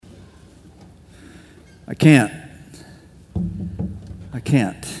I can't.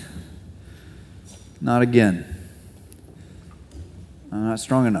 Not again. I'm not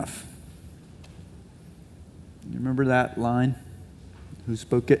strong enough. You remember that line? Who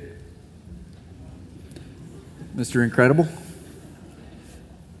spoke it? Mr. Incredible?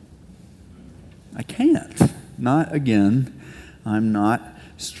 I can't. Not again. I'm not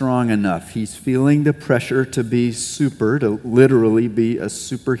strong enough. He's feeling the pressure to be to literally be a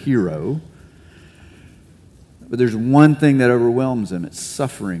superhero. But there's one thing that overwhelms him. It's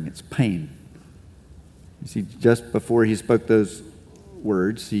suffering. It's pain. You see, just before he spoke those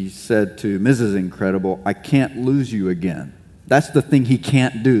words, he said to Mrs. Incredible, I can't lose you again. That's the thing he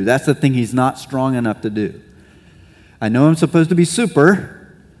can't do. That's the thing he's not strong enough to do. I know I'm supposed to be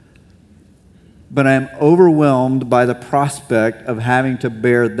super, but I'm overwhelmed by the prospect of having to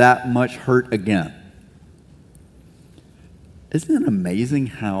bear that much hurt again. Isn't it amazing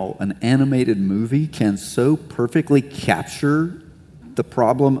how an animated movie can so perfectly capture the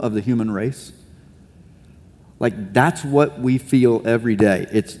problem of the human race? Like, that's what we feel every day.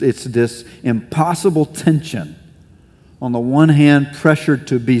 It's this impossible tension. On the one hand, pressured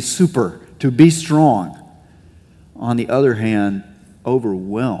to be super, to be strong. On the other hand,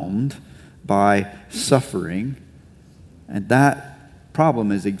 overwhelmed by suffering. And that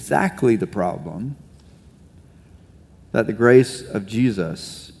problem is exactly the problem that the grace of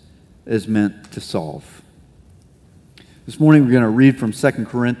Jesus is meant to solve. This morning we're going to read from 2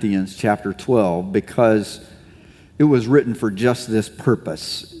 Corinthians chapter 12 because it was written for just this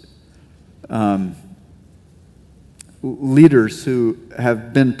purpose. Leaders who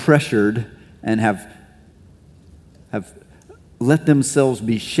have been pressured and have let themselves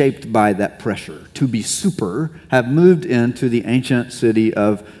be shaped by that pressure to be super have moved into the ancient city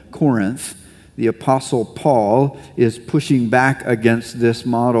of Corinth. The Apostle Paul is pushing back against this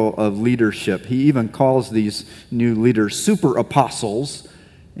model of leadership. He even calls these new leaders super apostles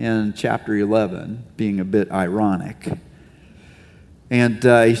in chapter 11, being a bit ironic. And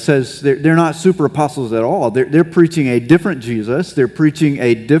he says they're not super apostles at all. They're preaching a different Jesus. They're preaching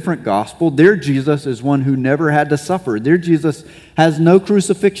a different gospel. Their Jesus is one who never had to suffer. Their Jesus has no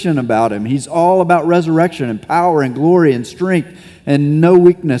crucifixion about him. He's all about resurrection and power and glory and strength and no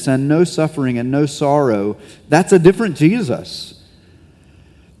weakness and no suffering and no sorrow. That's a different Jesus.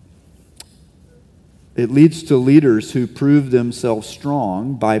 It leads to leaders who prove themselves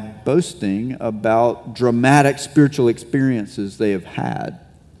strong by boasting about dramatic spiritual experiences they have had.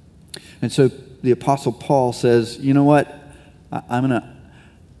 And so the Apostle Paul says, you know what? I'm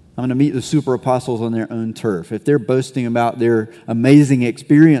going to meet the super apostles on their own turf. If they're boasting about their amazing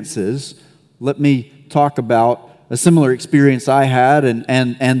experiences, let me talk about a similar experience I had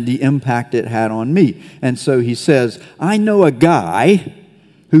and the impact it had on me. And so he says, I know a guy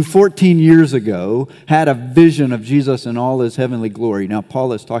who 14 years ago had a vision of Jesus in all his heavenly glory. Now,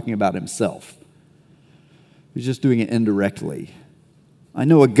 Paul is talking about himself. He's just doing it indirectly. I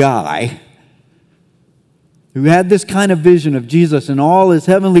know a guy who had this kind of vision of Jesus in all his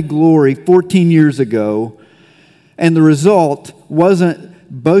heavenly glory 14 years ago, and the result wasn't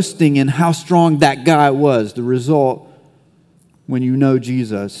boasting in how strong that guy was. The result, when you know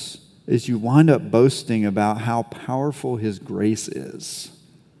Jesus, is you wind up boasting about how powerful his grace is.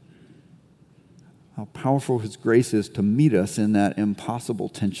 How powerful his grace is to meet us in that impossible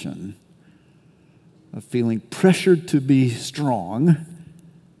tension of feeling pressured to be strong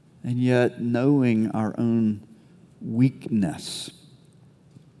and yet knowing our own weakness.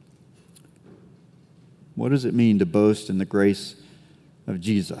 What does it mean to boast in the grace of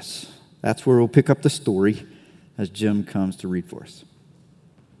Jesus? That's where we'll pick up the story as Jim comes to read for us.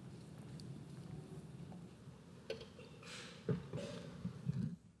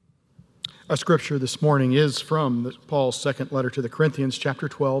 Our scripture this morning is from Paul's second letter to the Corinthians, chapter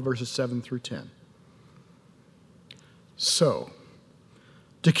 12, verses 7 through 10. So,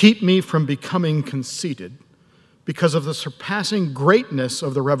 to keep me from becoming conceited, because of the surpassing greatness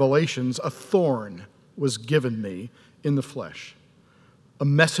of the revelations, a thorn was given me in the flesh, a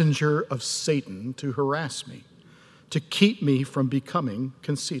messenger of Satan to harass me, to keep me from becoming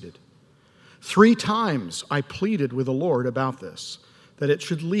conceited. 3 times I pleaded with the Lord about this, that it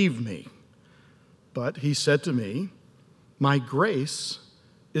should leave me. But he said to me, my grace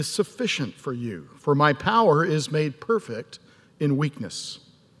is sufficient for you, for my power is made perfect in weakness.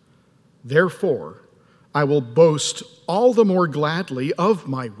 Therefore, I will boast all the more gladly of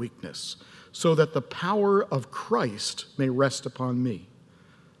my weakness, so that the power of Christ may rest upon me.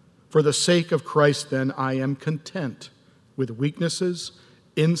 For the sake of Christ, then, I am content with weaknesses,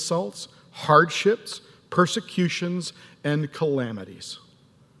 insults, hardships, persecutions, and calamities.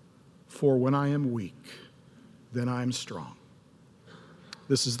 For when I am weak, then I am strong.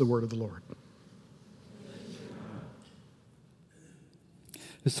 This is the word of the Lord.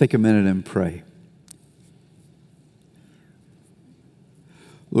 Let's take a minute and pray.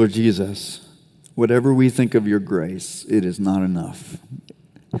 Lord Jesus, whatever we think of your grace, it is not enough.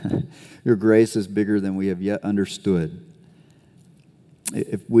 Your grace is bigger than we have yet understood.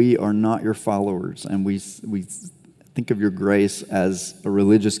 If we are not your followers and we think of your grace as a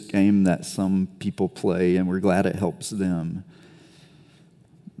religious game that some people play and we're glad it helps them,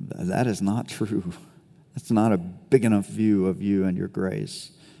 that is not true. That's not a big enough view of you and your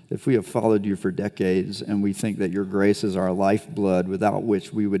grace. If we have followed you for decades and we think that your grace is our lifeblood without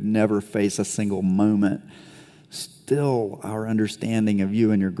which we would never face a single moment, still our understanding of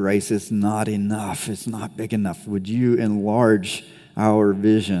you and your grace is not enough. It's not big enough. Would you enlarge our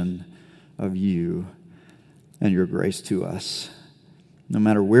vision of you and your grace to us, no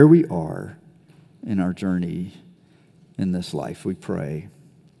matter where we are in our journey in this life, we pray.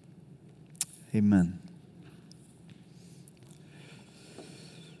 Amen.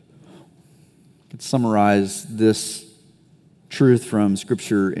 I could summarize this truth from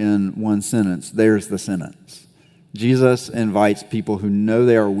Scripture in one sentence. There's the sentence. Jesus invites people who know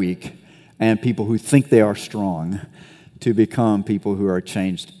they are weak and people who think they are strong to become people who are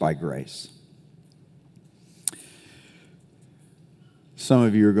changed by grace. Some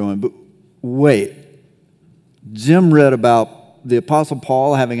of you are going, but wait, Jim read about the Apostle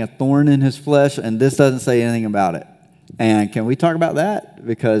Paul having a thorn in his flesh, and this doesn't say anything about it. And can we talk about that?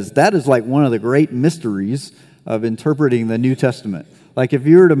 Because that is like one of the great mysteries of interpreting the New Testament. Like if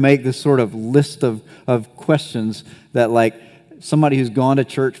you were to make this sort of list of questions that like somebody who's gone to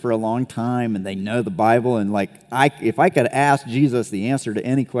church for a long time and they know the Bible, and like if I could ask Jesus the answer to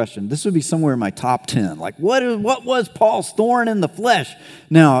any question, this would be somewhere in my top 10. Like what was Paul's thorn in the flesh?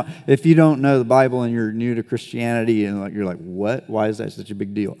 Now, if you don't know the Bible and you're new to Christianity and you're like, what? Why is that such a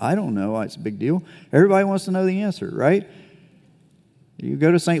big deal? I don't know why it's a big deal. Everybody wants to know the answer, right? You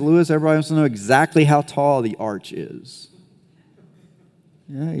go to St. Louis, everybody wants to know exactly how tall the arch is.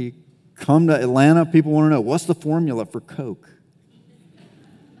 Yeah, you come to Atlanta, people want to know, what's the formula for Coke?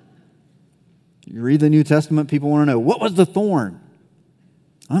 You read the New Testament, people want to know, what was the thorn?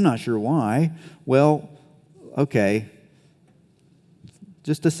 I'm not sure why. Well, okay.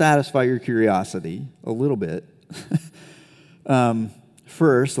 Just to satisfy your curiosity a little bit,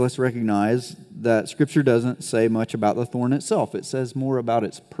 first, let's recognize that Scripture doesn't say much about the thorn itself. It says more about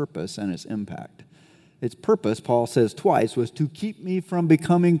its purpose and its impact. Its purpose, Paul says twice, was to keep me from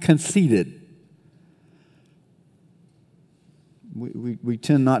becoming conceited. We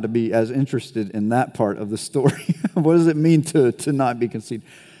tend not to be as interested in that part of the story. What does it mean to not be conceited?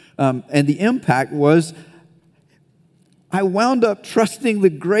 And the impact was, I wound up trusting the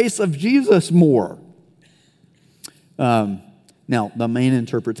grace of Jesus more. Now, the main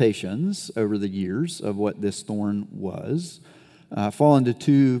interpretations over the years of what this thorn was fall into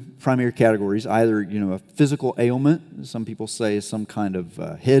two primary categories. Either, a physical ailment. Some people say some kind of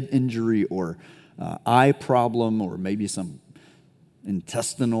head injury or eye problem, or maybe some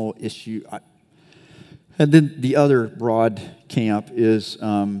intestinal issue. And then the other broad camp is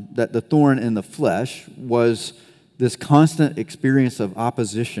that the thorn in the flesh was this constant experience of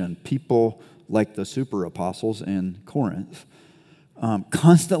opposition. People like the super apostles in Corinth,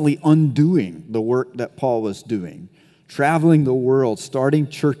 constantly undoing the work that Paul was doing, traveling the world, starting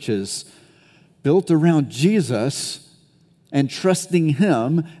churches built around Jesus and trusting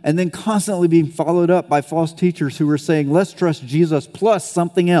Him, and then constantly being followed up by false teachers who were saying, let's trust Jesus plus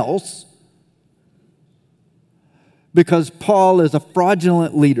something else, because Paul is a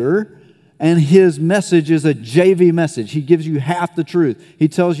fraudulent leader and his message is a JV message. He gives you half the truth. He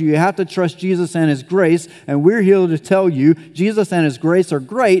tells you have to trust Jesus and His grace, and we're here to tell you Jesus and His grace are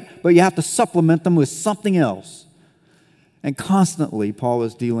great, but you have to supplement them with something else. And constantly Paul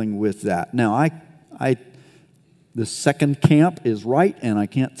is dealing with that. Now, the second camp is right, and I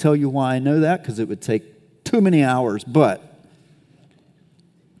can't tell you why I know that because it would take too many hours, but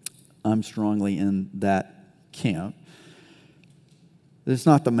I'm strongly in that camp. It's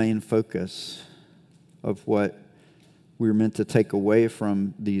not the main focus of what we're meant to take away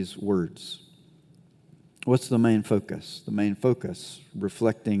from these words. What's the main focus? The main focus,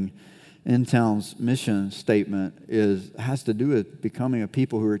 reflecting InTown's mission statement, has to do with becoming a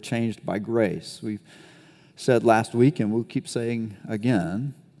people who are changed by grace. We've said last week, and we'll keep saying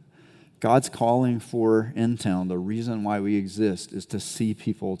again, God's calling for InTown, the reason why we exist, is to see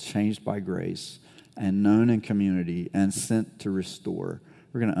people changed by grace and known in community and sent to restore.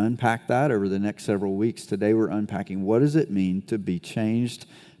 We're going to unpack that over the next several weeks. Today we're unpacking what does it mean to be changed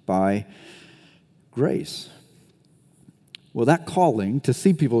by grace. Well, that calling to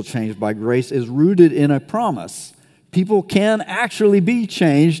see people changed by grace is rooted in a promise. People can actually be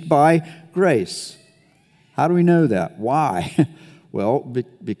changed by grace. How do we know that? Why? Well,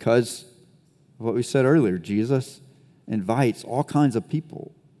 because of what we said earlier. Jesus invites all kinds of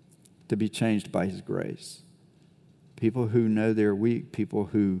people to be changed by his grace. People who know they're weak, people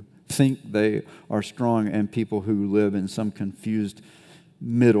who think they are strong, and people who live in some confused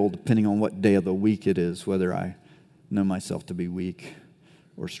middle, depending on what day of the week it is, whether I know myself to be weak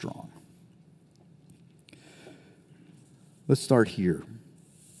or strong. Let's start here.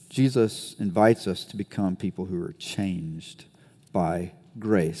 Jesus invites us to become people who are changed by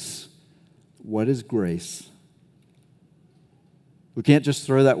grace. What is grace? We can't just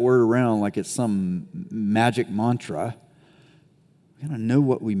throw that word around like it's some magic mantra. We gotta know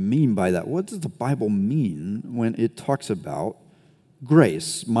what we mean by that. What does the Bible mean when it talks about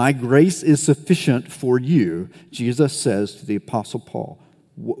grace? My grace is sufficient for you, Jesus says to the Apostle Paul.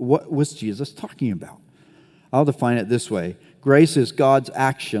 What was Jesus talking about? I'll define it this way. Grace is God's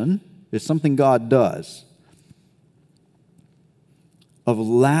action. It's something God does of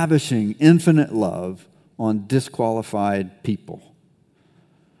lavishing infinite love on disqualified people.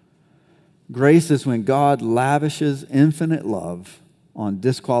 Grace is when God lavishes infinite love on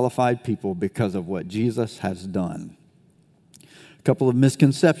disqualified people because of what Jesus has done. A couple of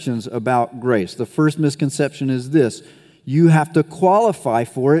misconceptions about grace. The first misconception is this: you have to qualify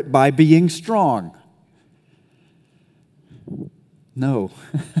for it by being strong. No.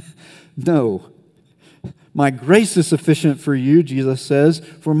 No. My grace is sufficient for you, Jesus says,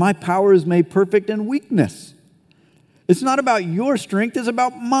 for my power is made perfect in weakness. It's not about your strength, it's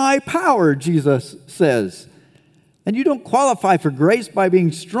about my power, Jesus says. And you don't qualify for grace by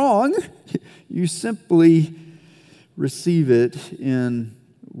being strong. You simply receive it in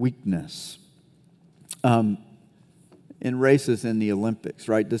weakness. In races in the Olympics,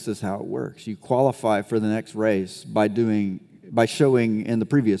 right? This is how it works. You qualify for the next race by showing in the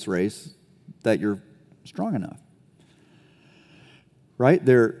previous race that you're strong enough. Right?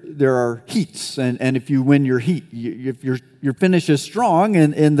 There are heats, and if you win your heat, if your finish is strong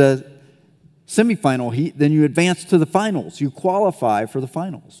in the semifinal heat, then you advance to the finals. You qualify for the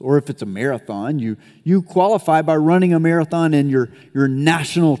finals. Or if it's a marathon, you qualify by running a marathon in your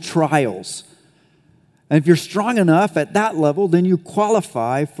national trials. And if you're strong enough at that level, then you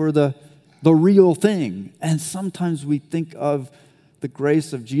qualify for the real thing. And sometimes we think of the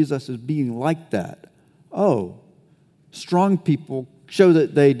grace of Jesus as being like that. Oh, strong people show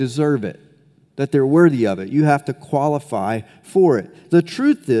that they deserve it, that they're worthy of it. You have to qualify for it. The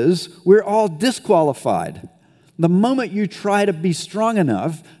truth is, we're all disqualified. The moment you try to be strong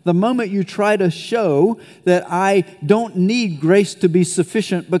enough, the moment you try to show that I don't need grace to be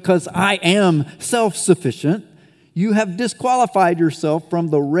sufficient because I am self-sufficient, you have disqualified yourself from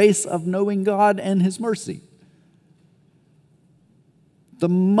the race of knowing God and his mercy. The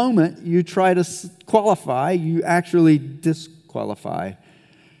moment you try to qualify, you actually disqualify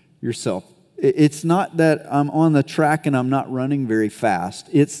yourself. It's not that I'm on the track and I'm not running very fast.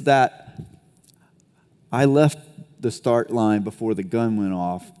 It's that I left the start line before the gun went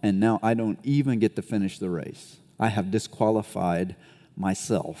off, and now I don't even get to finish the race. I have disqualified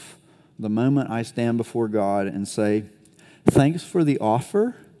myself. The moment I stand before God and say, thanks for the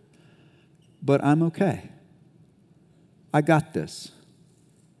offer, but I'm okay. I got this.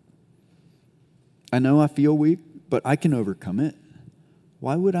 I know I feel weak, but I can overcome it.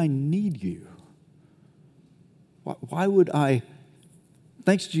 Why would I need you? Why would I?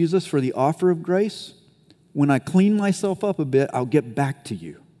 Thanks, Jesus, for the offer of grace. When I clean myself up a bit, I'll get back to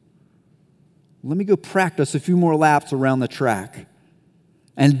you. Let me go practice a few more laps around the track,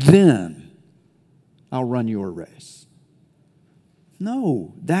 and then I'll run your race.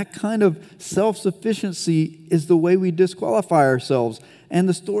 No, that kind of self-sufficiency is the way we disqualify ourselves. And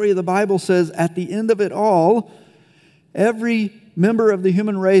the story of the Bible says at the end of it all, every member of the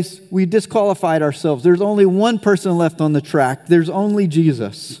human race, we disqualified ourselves. There's only one person left on the track. There's only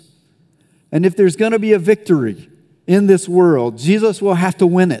Jesus. And if there's going to be a victory in this world, Jesus will have to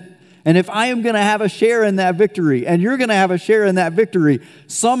win it. And if I am going to have a share in that victory, and you're going to have a share in that victory,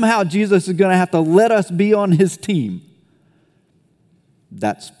 somehow Jesus is going to have to let us be on his team.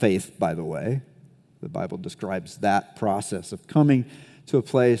 That's faith, by the way. The Bible describes that process of coming to a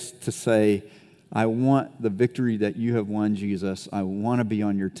place to say, I want the victory that you have won, Jesus. I want to be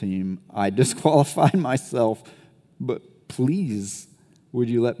on your team. I disqualified myself, but please, would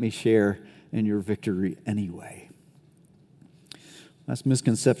you let me share in your victory anyway? That's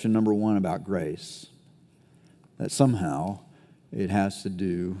misconception number one about grace. That somehow It has to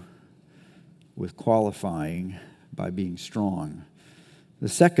do with qualifying by being strong. The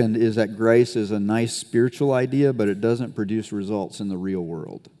second is that grace is a nice spiritual idea, but it doesn't produce results in the real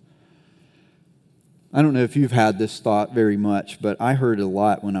world. I don't know if you've had this thought very much, but I heard it a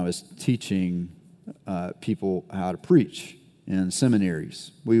lot when I was teaching people how to preach in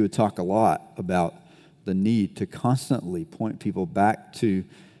seminaries. We would talk a lot about the need to constantly point people back to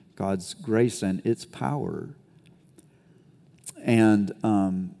God's grace and its power. And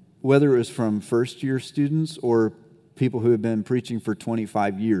whether it was from first-year students or people who have been preaching for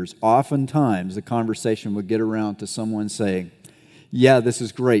 25 years, oftentimes the conversation would get around to someone saying, yeah, this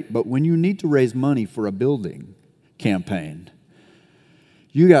is great, but when you need to raise money for a building campaign,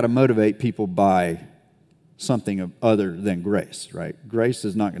 you got to motivate people by something other than grace, right? Grace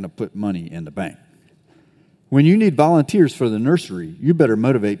is not going to put money in the bank. When you need volunteers for the nursery, you better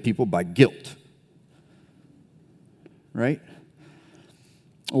motivate people by guilt, right?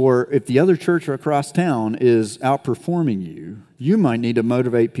 Or if the other church across town is outperforming you, you might need to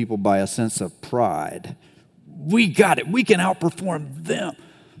motivate people by a sense of pride. We got it. We can outperform them.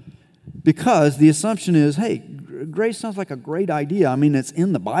 Because the assumption is, hey, grace sounds like a great idea. I mean, it's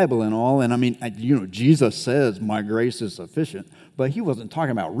in the Bible and all. And I mean, Jesus says, my grace is sufficient. But he wasn't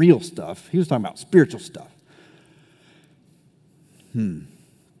talking about real stuff. He was talking about spiritual stuff.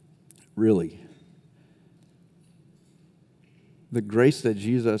 Really? The grace that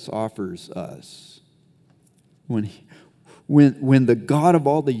Jesus offers us, when the God of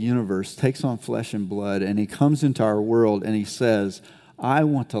all the universe takes on flesh and blood and he comes into our world and he says, I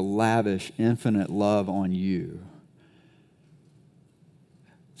want to lavish infinite love on you,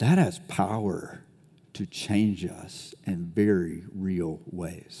 that has power to change us in very real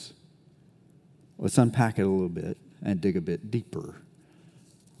ways. Let's unpack it a little bit and dig a bit deeper.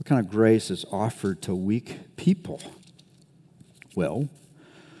 What kind of grace is offered to weak people? Well,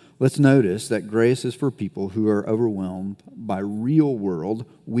 let's notice that grace is for people who are overwhelmed by real-world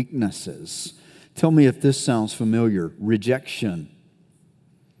weaknesses. Tell me if this sounds familiar. Rejection.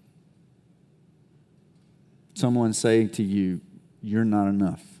 Someone saying to you, you're not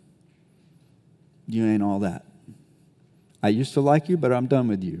enough. You ain't all that. I used to like you, but I'm done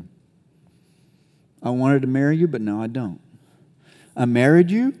with you. I wanted to marry you, but now I don't. I married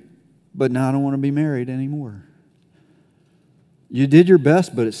you, but now I don't want to be married anymore. You did your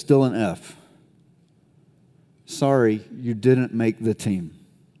best, but it's still an F. Sorry, you didn't make the team.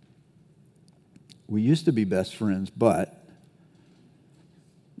 We used to be best friends, but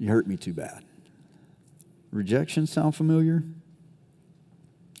you hurt me too bad. Rejection sound familiar?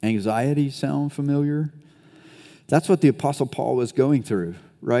 Anxiety sound familiar? That's what the Apostle Paul was going through,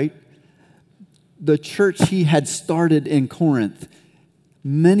 right? The church he had started in Corinth,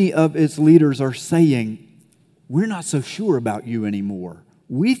 many of its leaders are saying, we're not so sure about you anymore.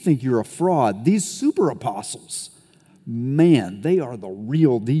 We think you're a fraud. These super apostles, man, they are the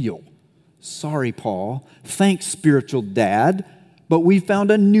real deal. Sorry, Paul. Thanks, spiritual dad, but we found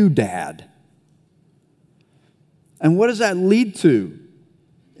a new dad. And what does that lead to?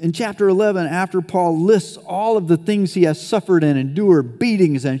 In chapter 11, after Paul lists all of the things he has suffered and endured,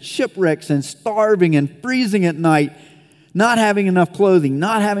 beatings and shipwrecks and starving and freezing at night, not having enough clothing,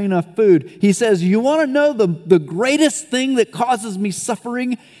 not having enough food. He says, you want to know the greatest thing that causes me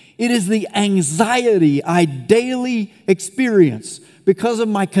suffering? It is the anxiety I daily experience because of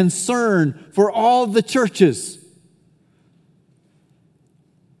my concern for all the churches.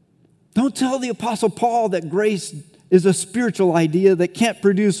 Don't tell the Apostle Paul that grace is a spiritual idea that can't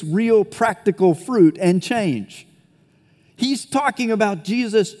produce real practical fruit and change. He's talking about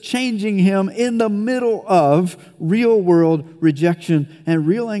Jesus changing him in the middle of real-world rejection and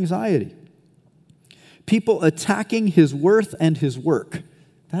real anxiety. People attacking his worth and his work.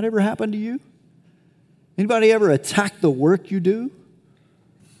 That ever happened to you? Anybody ever attack the work you do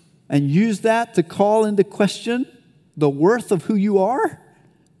and use that to call into question the worth of who you are?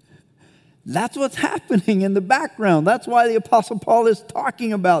 That's what's happening in the background. That's why the Apostle Paul is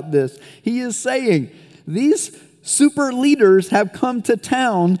talking about this. He is saying, these super leaders have come to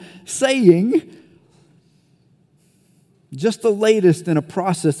town saying, just the latest in a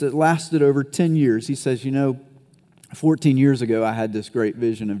process that lasted over 10 years. He says, 14 years ago, I had this great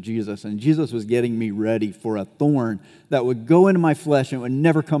vision of Jesus, and Jesus was getting me ready for a thorn that would go into my flesh and it would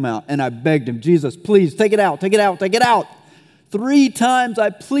never come out. And I begged him, Jesus, please take it out, take it out, take it out. 3 times I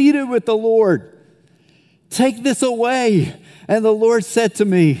pleaded with the Lord, take this away. And the Lord said to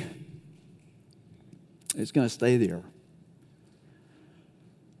me, it's going to stay there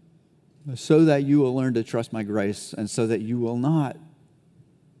so that you will learn to trust my grace and so that you will not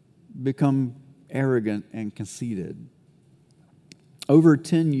become arrogant and conceited. Over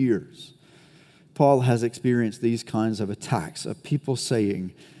 10 years, Paul has experienced these kinds of attacks of people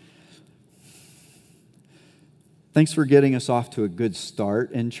saying, thanks for getting us off to a good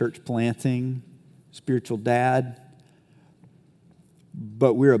start in church planting, spiritual dad,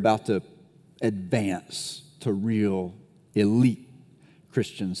 but we're about to advance to real elite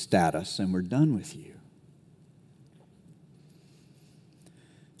Christian status, and we're done with you.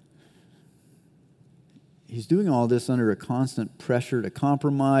 He's doing all this under a constant pressure to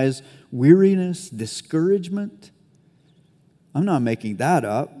compromise, weariness, discouragement. I'm not making that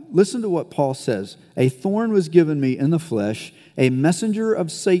up. Listen to what Paul says. A thorn was given me in the flesh, a messenger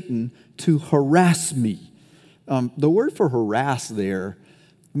of Satan to harass me. The word for harass there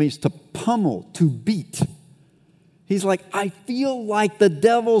means to pummel, to beat. He's like, I feel like the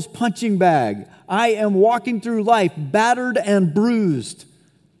devil's punching bag. I am walking through life battered and bruised,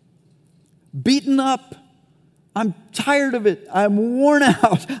 beaten up. I'm tired of it. I'm worn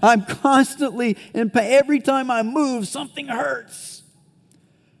out. I'm constantly in pain. Every time I move, something hurts.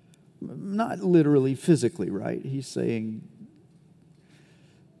 Not literally, physically, right? He's saying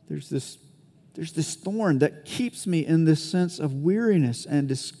there's this thorn that keeps me in this sense of weariness and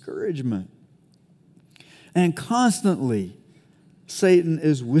discouragement. And constantly, Satan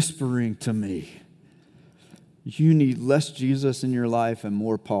is whispering to me, you need less Jesus in your life and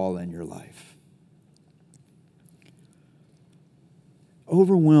more Paul in your life.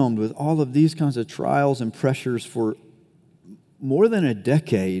 Overwhelmed with all of these kinds of trials and pressures for more than a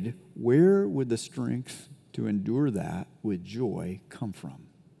decade, where would the strength to endure that with joy come from?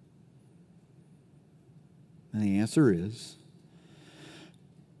 And the answer is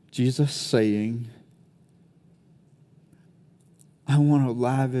Jesus saying, I want to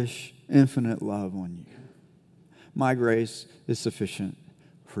lavish infinite love on you. My grace is sufficient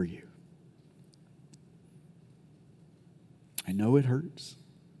for you. I know it hurts.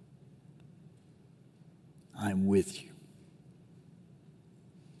 I'm with you.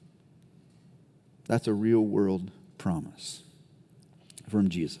 That's a real world promise from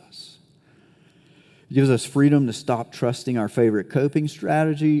Jesus. It gives us freedom to stop trusting our favorite coping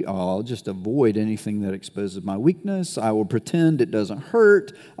strategy. Oh, I'll just avoid anything that exposes my weakness. I will pretend it doesn't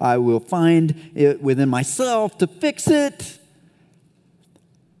hurt. I will find it within myself to fix it.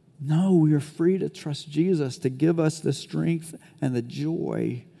 No, we are free to trust Jesus to give us the strength and the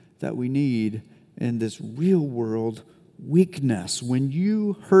joy that we need in this real world weakness. When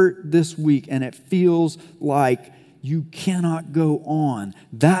you hurt this week and it feels like you cannot go on,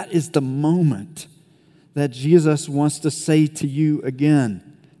 that is the moment that Jesus wants to say to you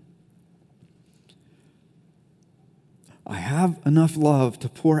again, I have enough love to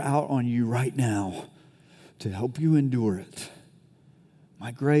pour out on you right now to help you endure it.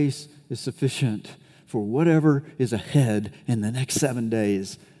 My grace is sufficient for whatever is ahead in the next 7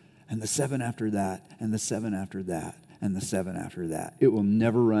 days, and the 7 after that, and the 7 after that, and the 7 after that. It will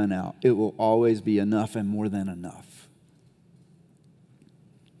never run out. It will always be enough and more than enough.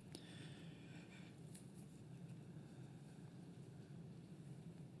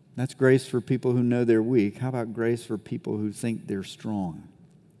 That's grace for people who know they're weak. How about grace for people who think they're strong?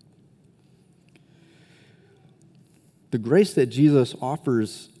 The grace that Jesus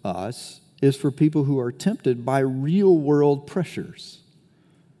offers us is for people who are tempted by real-world pressures.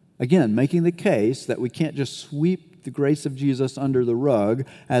 Again, making the case that we can't just sweep the grace of Jesus under the rug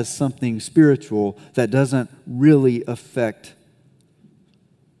as something spiritual that doesn't really affect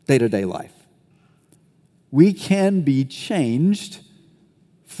day-to-day life. We can be changed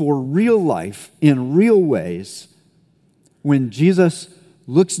for real life in real ways when Jesus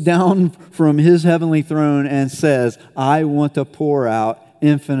looks down from his heavenly throne and says, I want to pour out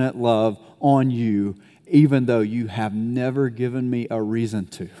infinite love on you, even though you have never given me a reason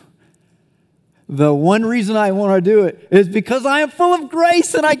to. The one reason I want to do it is because I am full of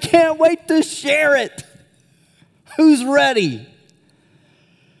grace and I can't wait to share it. Who's ready?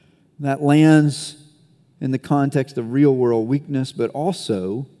 That lands in the context of real world weakness, but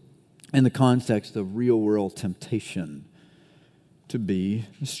also in the context of real world temptation to be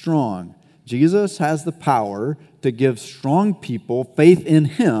strong. Jesus has the power to give strong people faith in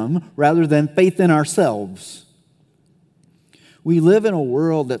him rather than faith in ourselves. We live in a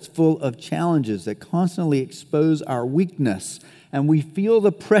world that's full of challenges that constantly expose our weakness, and we feel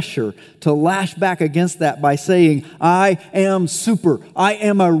the pressure to lash back against that by saying, I am super, I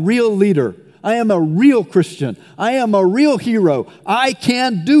am a real leader, I am a real Christian, I am a real hero, I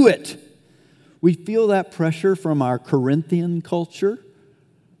can do it. We feel that pressure from our Corinthian culture.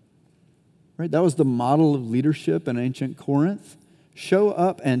 Right? That was the model of leadership in ancient Corinth. Show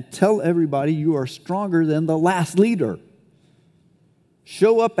up and tell everybody you are stronger than the last leader.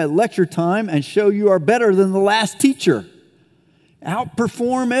 show up at lecture time and show you are better than the last teacher.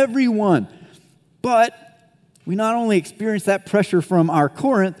 Outperform everyone. But we not only experience that pressure from our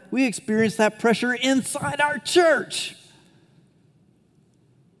Corinth, we experience that pressure inside our church.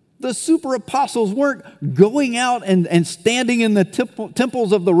 The super apostles weren't going out and standing in the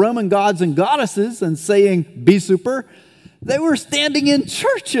temples of the Roman gods and goddesses and saying, be super. They were standing in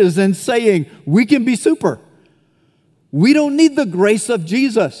churches and saying, we can be super. We don't need the grace of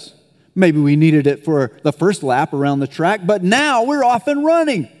Jesus. Maybe we needed it for the first lap around the track, but now we're off and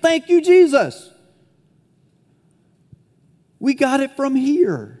running. Thank you, Jesus. We got it from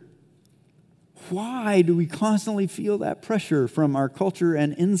here. Why do we constantly feel that pressure from our culture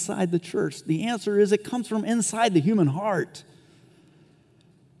and inside the church? The answer is it comes from inside the human heart.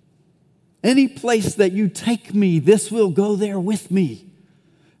 Any place that you take me, this will go there with me.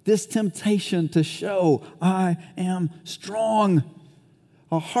 This temptation to show I am strong.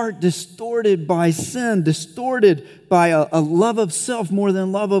 A heart distorted by sin, distorted by a love of self more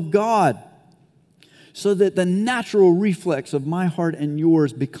than love of God. So that the natural reflex of my heart and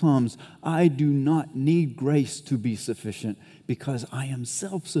yours becomes, I do not need grace to be sufficient because I am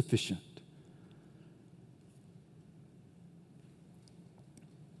self-sufficient.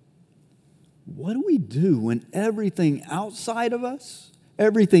 What do we do when everything outside of us,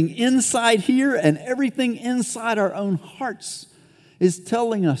 everything inside here, and everything inside our own hearts is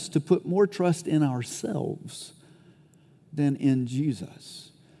telling us to put more trust in ourselves than in Jesus?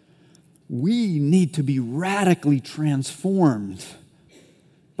 We need to be radically transformed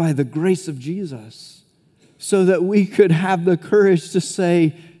by the grace of Jesus so that we could have the courage to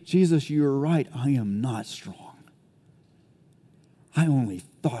say, Jesus, you're right, I am not strong. I only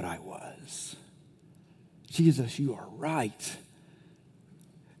thought I was. Jesus, you are right.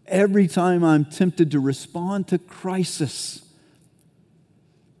 Every time I'm tempted to respond to crisis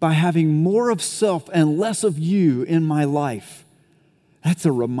by having more of self and less of you in my life, that's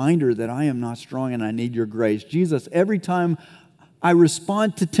a reminder that I am not strong and I need your grace. Jesus, every time I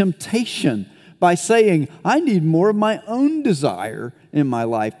respond to temptation by saying, I need more of my own desire in my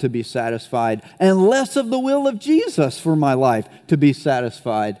life to be satisfied and less of the will of Jesus for my life to be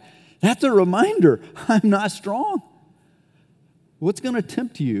satisfied, that's a reminder I'm not strong. What's going to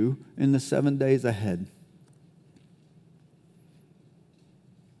tempt you in the 7 days ahead?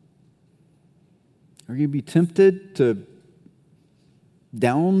 Are you going to be tempted to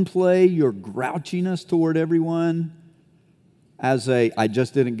downplay your grouchiness toward everyone as I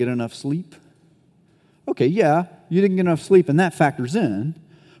just didn't get enough sleep? Okay, yeah, you didn't get enough sleep and that factors in.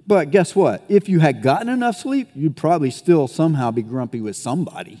 But guess what? If you had gotten enough sleep, you'd probably still somehow be grumpy with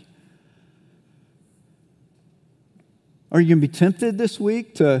somebody. Are you going to be tempted this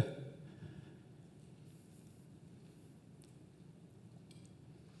week to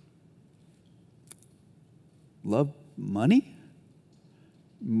love money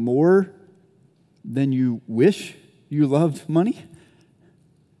more than you wish you loved money?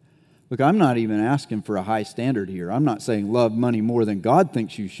 Look, I'm not even asking for a high standard here. I'm not saying love money more than God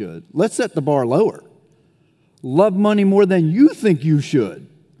thinks you should. Let's set the bar lower. Love money more than you think you should.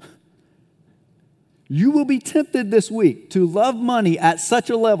 You will be tempted this week to love money at such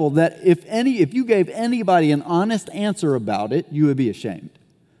a level that if you gave anybody an honest answer about it, you would be ashamed.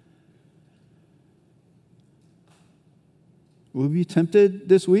 Will you be tempted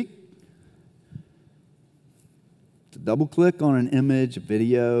this week to double click on an image, a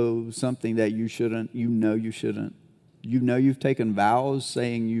video, something that you shouldn't, you know you shouldn't. You know you've taken vows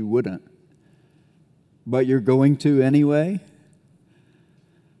saying you wouldn't, but you're going to anyway?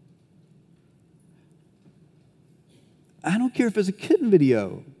 I don't care if it's a kitten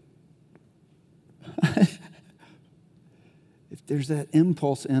video. If there's that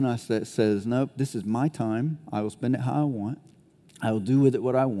impulse in us that says, nope, this is my time. I will spend it how I want. I will do with it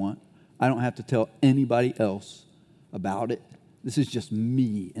what I want. I don't have to tell anybody else about it. This is just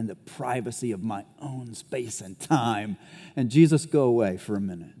me in the privacy of my own space and time. And Jesus, go away for a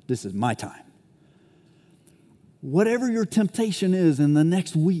minute. This is my time. Whatever your temptation is in the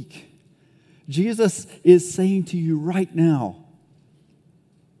next week, Jesus is saying to you right now,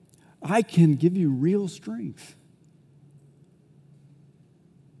 I can give you real strength.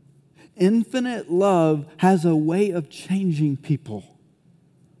 Infinite love has a way of changing people.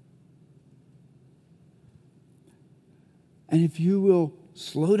 And if you will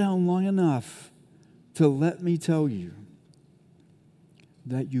slow down long enough to let me tell you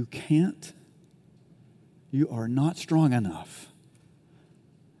that you can't, you are not strong enough,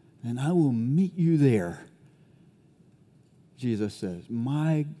 and I will meet you there. Jesus says,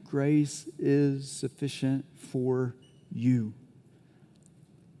 my grace is sufficient for you.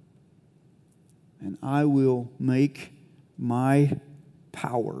 And I will make my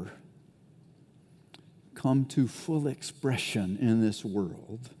power come to full expression in this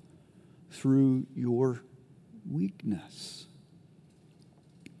world through your weakness.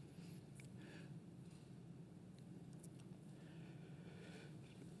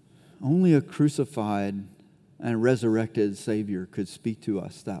 Only a crucified and resurrected Savior could speak to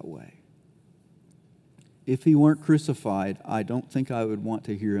us that way. If he weren't crucified, I don't think I would want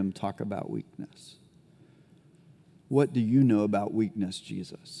to hear him talk about weakness. What do you know about weakness,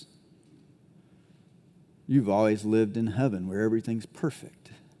 Jesus? You've always lived in heaven where everything's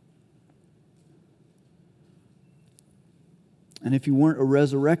perfect. And if you weren't a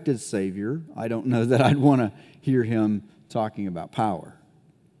resurrected Savior, I don't know that I'd want to hear him talking about power.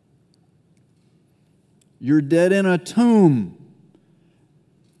 You're dead in a tomb.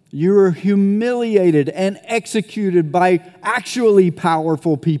 You were humiliated and executed by actually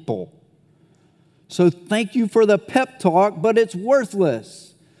powerful people. So thank you for the pep talk, but it's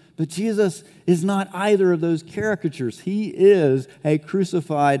worthless. But Jesus is not either of those caricatures. He is a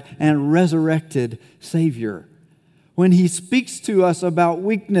crucified and resurrected Savior. When he speaks to us about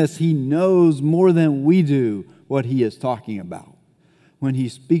weakness, he knows more than we do what he is talking about. When he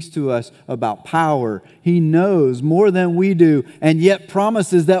speaks to us about power, he knows more than we do, and yet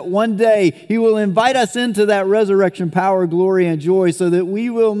promises that one day he will invite us into that resurrection power, glory, and joy so that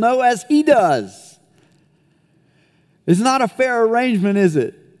we will know as he does. It's not a fair arrangement, is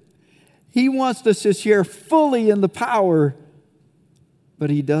it? He wants us to share fully in the power,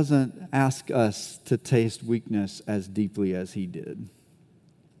 but he doesn't ask us to taste weakness as deeply as he did.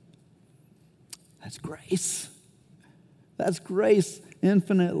 That's grace. That's grace.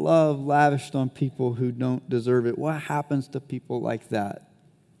 Infinite love lavished on people who don't deserve it. What happens to people like that?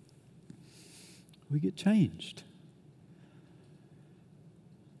 We get changed.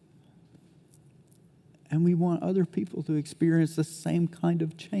 And we want other people to experience the same kind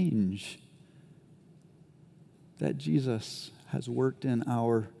of change that Jesus has worked in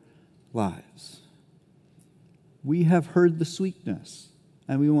our lives. We have heard the sweetness,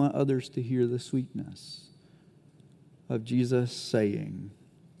 and we want others to hear the sweetness of Jesus saying,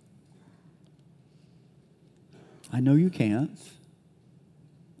 I know you can't.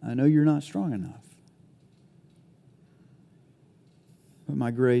 I know you're not strong enough. But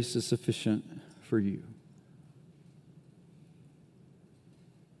my grace is sufficient for you.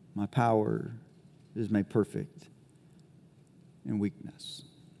 My power is made perfect in weakness.